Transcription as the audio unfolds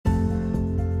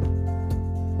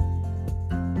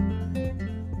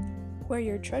Where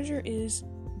your treasure is,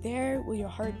 there will your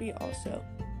heart be also.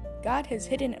 God has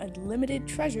hidden unlimited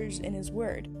treasures in His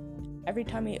Word. Every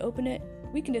time we open it,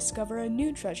 we can discover a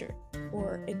new treasure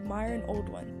or admire an old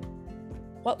one.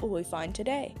 What will we find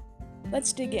today?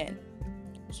 Let's dig in.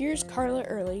 Here's Carla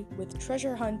Early with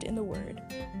Treasure Hunt in the Word.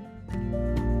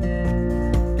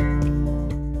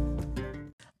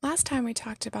 Last time we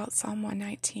talked about Psalm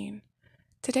 119.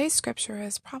 Today's scripture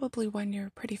is probably one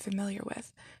you're pretty familiar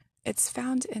with. It's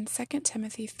found in 2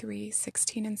 Timothy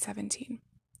 3:16 and 17.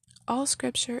 All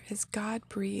scripture is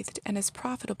God-breathed and is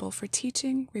profitable for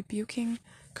teaching, rebuking,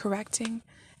 correcting,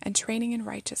 and training in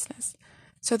righteousness,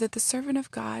 so that the servant of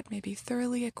God may be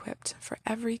thoroughly equipped for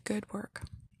every good work.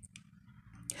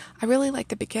 I really like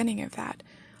the beginning of that.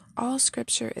 All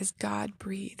scripture is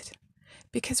God-breathed.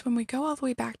 Because when we go all the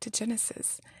way back to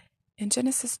Genesis, in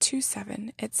Genesis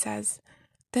 2:7, it says,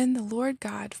 "Then the Lord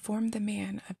God formed the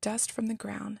man of dust from the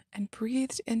ground and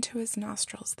breathed into his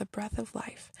nostrils the breath of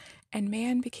life, and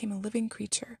man became a living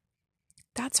creature."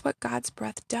 That's what God's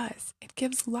breath does. It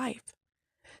gives life.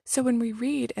 So when we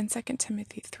read in 2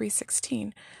 Timothy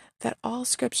 3:16 that all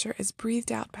scripture is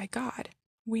breathed out by God,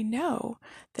 we know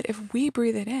that if we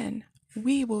breathe it in,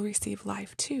 we will receive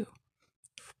life too.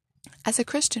 As a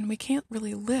Christian, we can't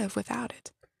really live without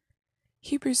it.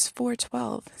 Hebrews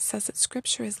 4:12 says that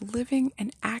Scripture is living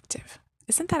and active.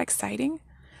 Isn't that exciting?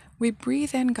 We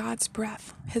breathe in God's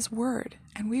breath, His Word,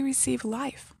 and we receive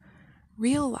life,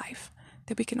 real life,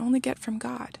 that we can only get from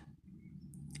God.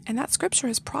 And that Scripture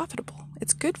is profitable.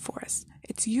 It's good for us.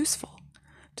 It's useful.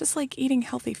 Just like eating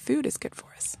healthy food is good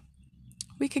for us.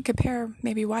 We could compare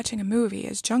maybe watching a movie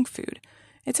as junk food.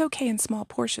 It's okay in small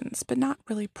portions, but not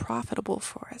really profitable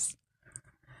for us.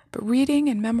 But reading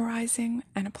and memorizing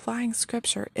and applying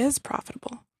Scripture is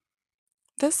profitable.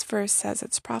 This verse says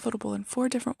it's profitable in 4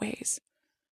 different ways.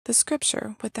 The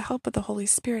Scripture, with the help of the Holy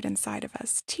Spirit inside of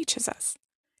us, teaches us.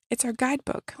 It's our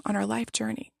guidebook on our life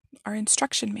journey, our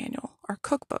instruction manual, our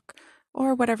cookbook,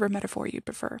 or whatever metaphor you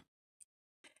prefer.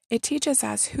 It teaches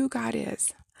us who God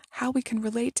is, how we can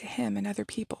relate to Him and other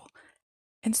people,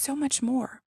 and so much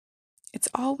more. It's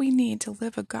all we need to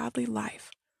live a godly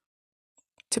life,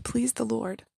 to please the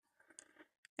Lord.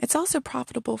 It's also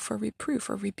profitable for reproof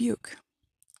or rebuke.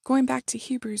 Going back to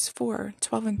Hebrews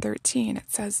 4:12 and 13, it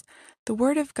says, "The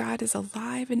word of God is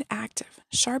alive and active,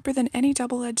 sharper than any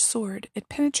double-edged sword. It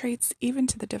penetrates even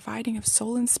to the dividing of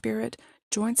soul and spirit,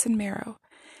 joints and marrow.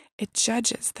 It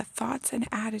judges the thoughts and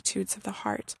attitudes of the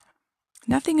heart.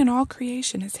 Nothing in all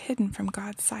creation is hidden from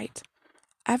God's sight.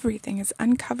 Everything is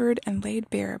uncovered and laid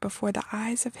bare before the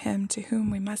eyes of Him to whom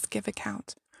we must give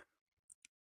account."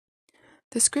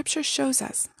 The Scripture shows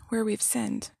us where we've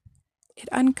sinned. It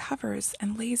uncovers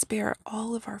and lays bare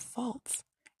all of our faults.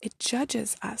 It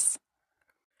judges us.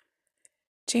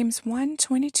 James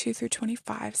 1:22 through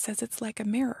 25 says it's like a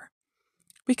mirror.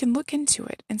 We can look into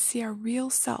it and see our real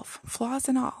self, flaws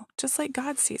and all, just like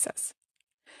God sees us.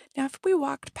 Now, if we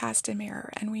walked past a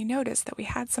mirror and we noticed that we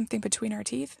had something between our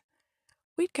teeth,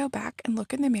 we'd go back and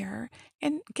look in the mirror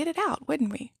and get it out,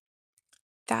 wouldn't we?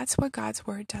 That's what God's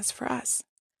Word does for us.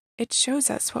 It shows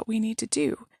us what we need to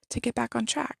do to get back on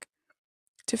track,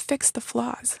 to fix the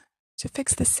flaws, to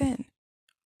fix the sin.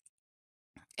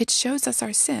 It shows us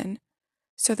our sin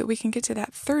so that we can get to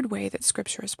that third way that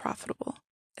Scripture is profitable.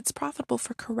 It's profitable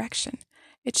for correction.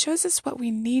 It shows us what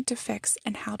we need to fix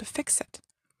and how to fix it.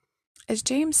 As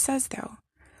James says, though,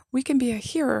 we can be a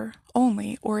hearer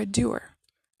only or a doer.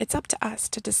 It's up to us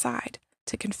to decide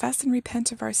to confess and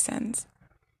repent of our sins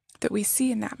that we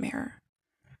see in that mirror.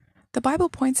 The Bible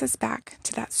points us back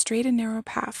to that straight and narrow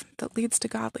path that leads to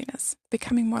godliness,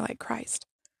 becoming more like Christ.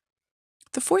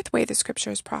 The 4th way the Scripture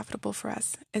is profitable for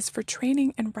us is for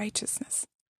training in righteousness.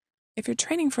 If you're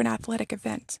training for an athletic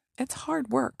event, it's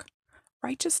hard work.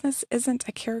 Righteousness isn't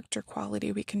a character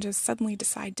quality we can just suddenly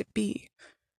decide to be.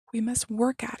 We must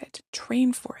work at it,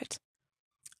 train for it.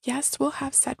 Yes, we'll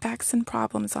have setbacks and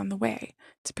problems on the way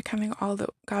to becoming all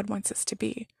that God wants us to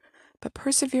be. But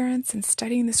perseverance and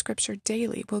studying the Scripture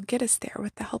daily will get us there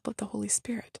with the help of the Holy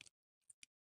Spirit.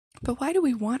 But why do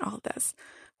we want all this?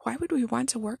 Why would we want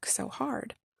to work so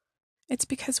hard? It's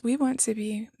because we want to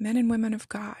be men and women of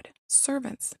God,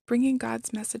 servants, bringing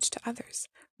God's message to others,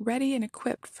 ready and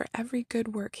equipped for every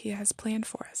good work He has planned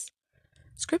for us.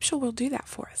 Scripture will do that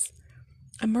for us.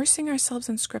 Immersing ourselves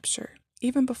in Scripture,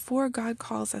 even before God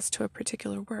calls us to a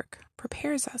particular work,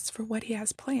 prepares us for what He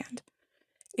has planned.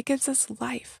 It gives us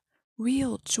life,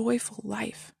 real, joyful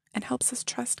life, and helps us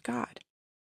trust God.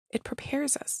 It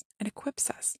prepares us and equips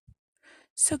us.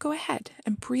 So go ahead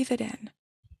and breathe it in.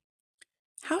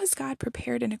 How has God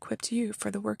prepared and equipped you for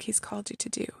the work He's called you to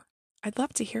do? I'd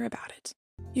love to hear about it.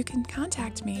 You can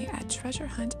contact me at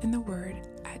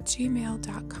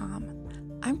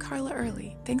treasurehuntintheword@gmail.com. I'm Carla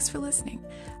Early. Thanks for listening.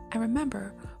 And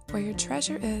remember, where your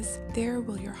treasure is, there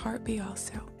will your heart be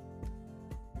also.